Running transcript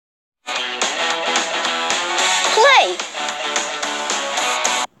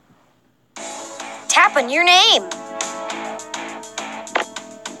and your name.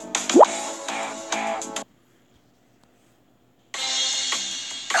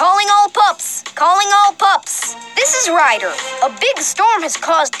 Calling all pups! Calling all pups! This is Ryder. A big storm has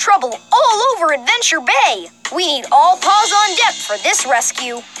caused trouble all over Adventure Bay. We need all paws on deck for this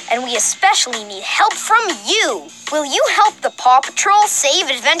rescue, and we especially need help from you. Will you help the Paw Patrol save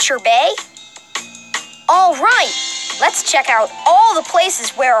Adventure Bay? All right, let's check out all the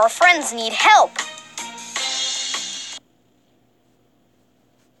places where our friends need help.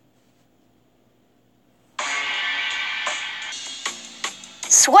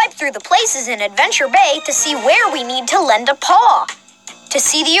 Swipe through the places in Adventure Bay to see where we need to lend a paw. To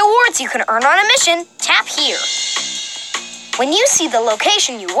see the awards you can earn on a mission, tap here. When you see the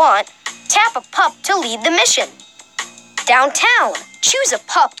location you want, tap a pup to lead the mission. Downtown, choose a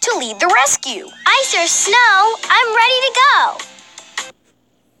pup to lead the rescue. Ice or snow, I'm ready to go.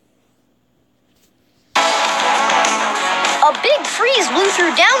 A big freeze blew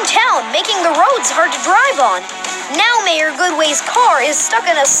through downtown, making the roads hard to drive on. Now Mayor Goodway's car is stuck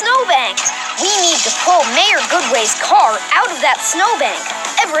in a snowbank. We need to pull Mayor Goodway's car out of that snowbank.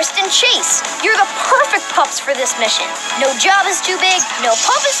 Everest and Chase, you're the perfect pups for this mission. No job is too big, no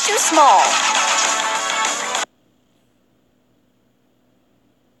pup is too small.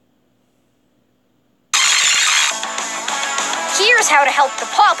 Here's how to help the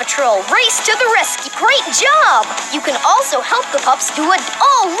Paw Patrol race to the rescue. Great job! You can also help the pups do it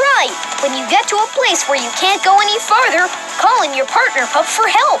all right. When you get to a place where you can't go any farther, call in your partner pup for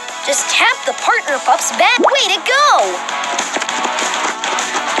help. Just tap the partner pup's back. Way to go!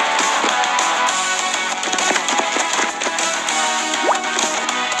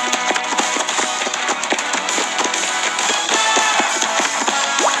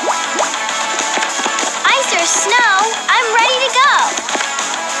 Ice or snow, I'm ready to go.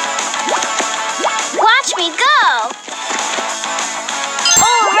 Watch me go.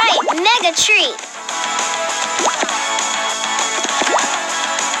 All right, mega treat.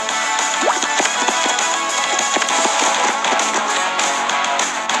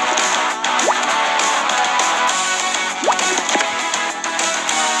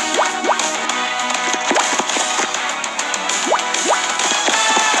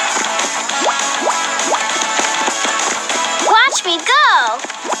 Watch me go.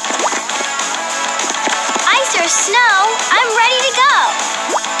 Ice or snow, I'm ready to go.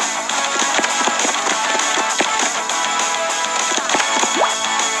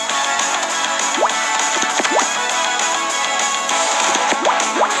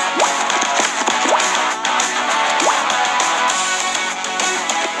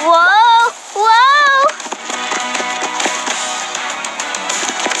 Whoa, whoa.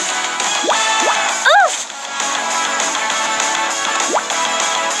 Oof.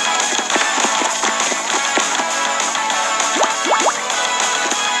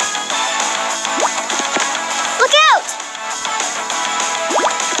 Look out!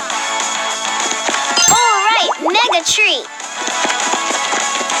 All right, mega treat.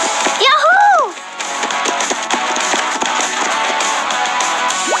 Yahoo!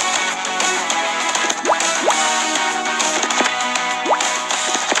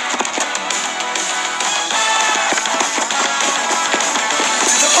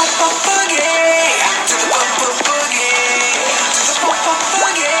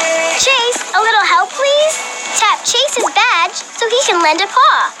 Chase, a little help, please? Tap Chase's badge so he can lend a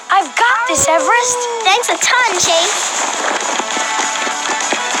paw. I've got this, Everest. Thanks a ton, Chase.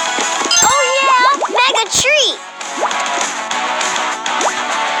 Oh yeah, mega treat.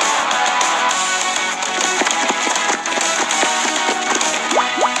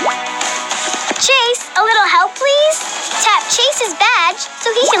 Chase, a little help, please? Tap Chase's badge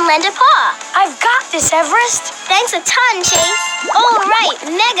so he can lend a paw. I've got this, Everest. Thanks a ton, Chase. All right,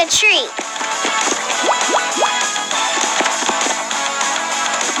 mega treat.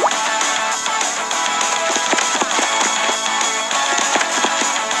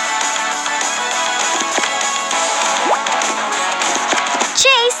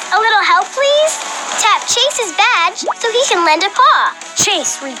 Chase, a little help, please? Tap Chase's badge so he can lend a paw.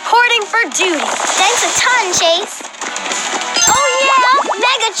 Chase reporting for duty. Thanks a ton, Chase. Oh yeah,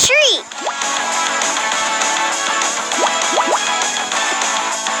 mega treat.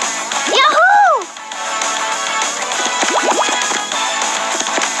 Yahoo!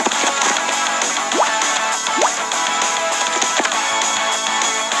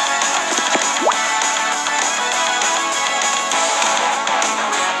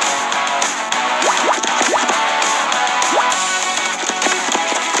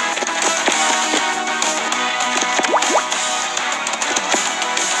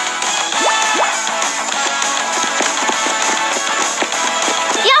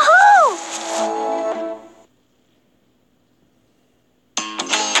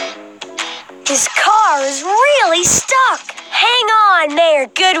 His car is really stuck. Hang on, Mayor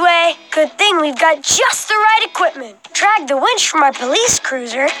Goodway. Good thing we've got just the right equipment. Drag the winch from our police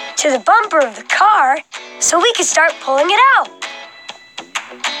cruiser to the bumper of the car so we can start pulling it out.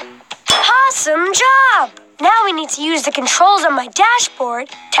 Awesome job! Now we need to use the controls on my dashboard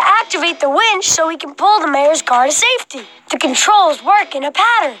to activate the winch so we can pull the mayor's car to safety. The controls work in a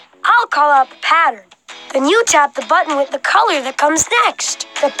pattern. I'll call out the pattern. Then you tap the button with the color that comes next.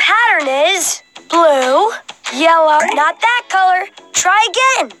 The pattern is blue, yellow, not that color. Try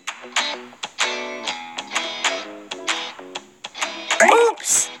again.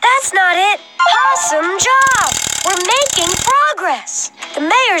 Oops, that's not it. Awesome job! We're making progress. The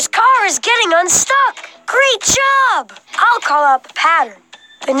mayor's car is getting unstuck. Great job! I'll call out the pattern.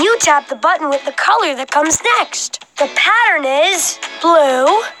 Then you tap the button with the color that comes next. The pattern is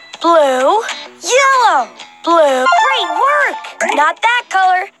blue, blue, yellow, blue. Great work! Not that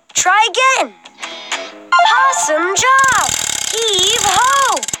color. Try again. Awesome job!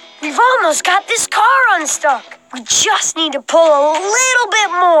 Heave-ho! We've almost got this car unstuck. We just need to pull a little bit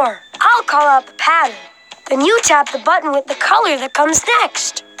more. I'll call out the pattern. Then you tap the button with the color that comes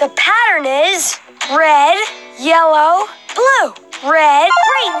next. The pattern is red, yellow, blue. Red.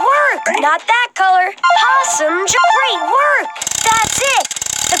 Great work! Not that color. Awesome job! Great work! That's it!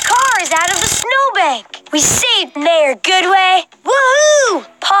 The car is out of the snowbank. We saved Mayor Goodway. Woohoo!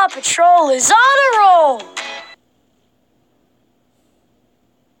 Paw Patrol is on a roll.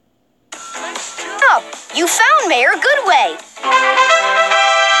 Up! You found Mayor Goodway.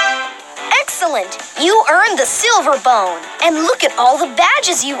 Excellent! You earned the silver bone. And look at all the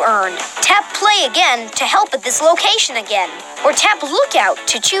badges you earned. Tap play again to help at this location again. Or tap lookout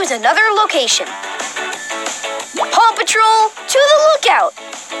to choose another location. Paw Patrol, to the lookout!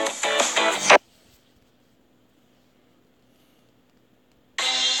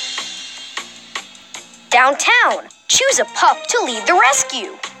 Downtown, choose a pup to lead the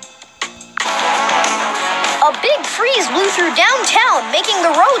rescue. A big freeze blew through downtown, making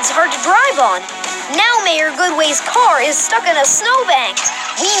the roads hard to drive on. Now Mayor Goodway's car is stuck in a snowbank.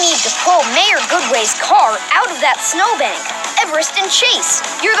 We need to pull Mayor Goodway's car out of that snowbank. Everest and Chase,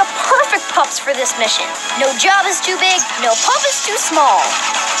 you're the perfect pups for this mission. No job is too big, no pup is too small.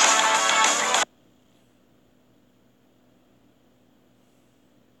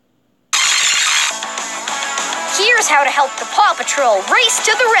 Here's how to help the Paw Patrol race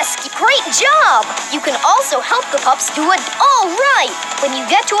to the rescue. Great job! You can also help the pups do it all right. When you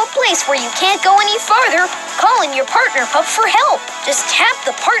get to a place where you can't go any farther, call in your partner pup for help. Just tap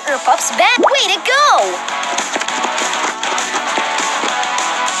the partner pup's back. Way to go!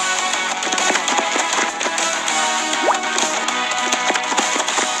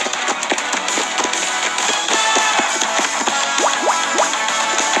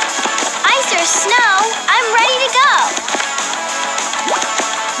 Ice or snow, I'm ready to go.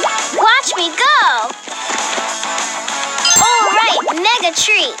 Watch me go. All right, mega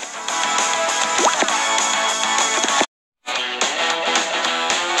treat.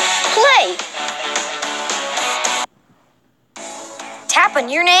 Play. Tap on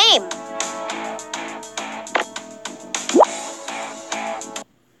your name.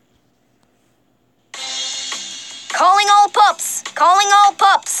 Calling all pups! Calling all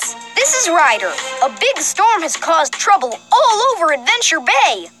pups! This is Ryder. A big storm has caused trouble all over Adventure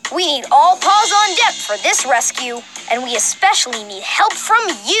Bay. We need all paws on deck for this rescue, and we especially need help from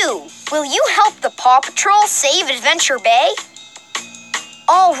you. Will you help the Paw Patrol save Adventure Bay?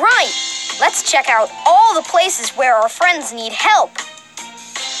 All right, let's check out all the places where our friends need help.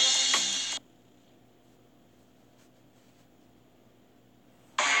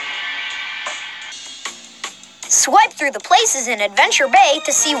 Swipe through the places in Adventure Bay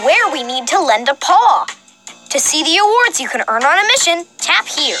to see where we need to lend a paw. To see the awards you can earn on a mission, tap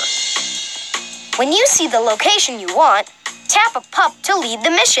here. When you see the location you want, tap a pup to lead the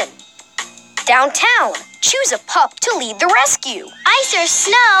mission. Downtown, choose a pup to lead the rescue. Ice or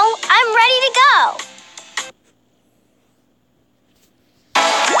snow, I'm ready to go.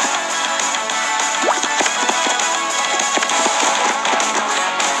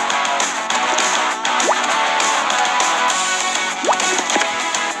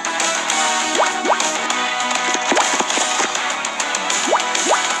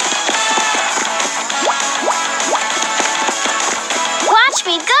 Watch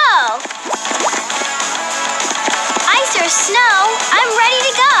me go. Ice or snow, I'm ready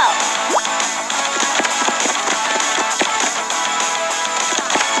to go.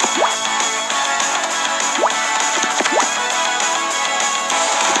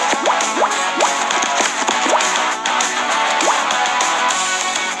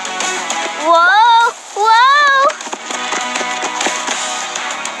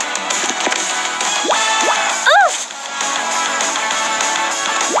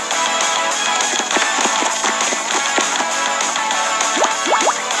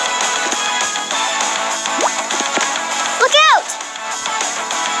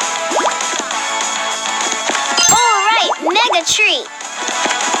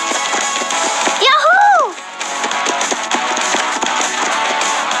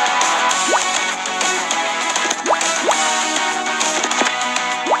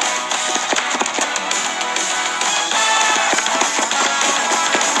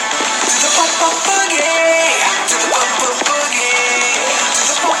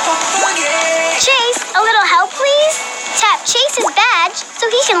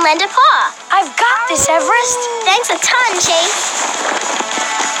 he can lend a paw. I've got this, Everest. Thanks a ton, Chase.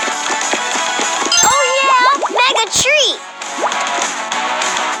 Oh yeah, mega treat.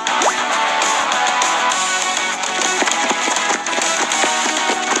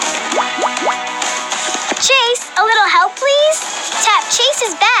 Chase, a little help, please? Tap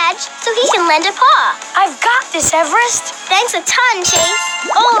Chase's badge so he can lend a paw. I've got this, Everest. Thanks a ton, Chase.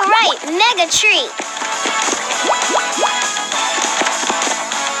 All right, mega treat.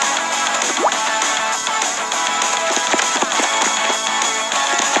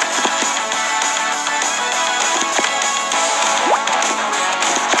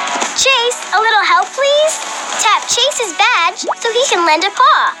 Chase, a little help, please? Tap Chase's badge so he can lend a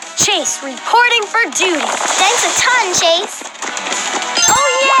paw. Chase, reporting for duty. Thanks a ton, Chase. Oh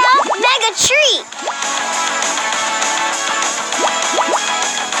yeah, mega treat.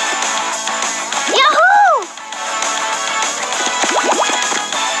 Yahoo!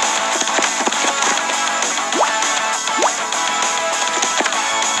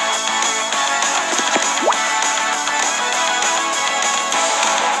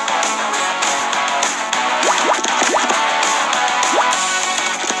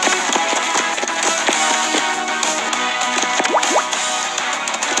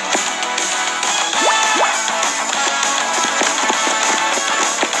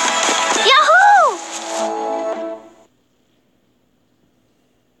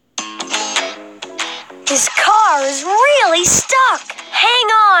 His car is really stuck. Hang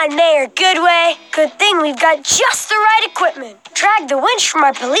on there, Goodway. Good thing we've got just the right equipment. Drag the winch from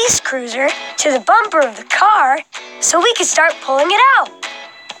our police cruiser to the bumper of the car so we can start pulling it out.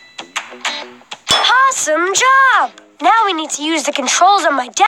 Awesome job! Now we need to use the controls on my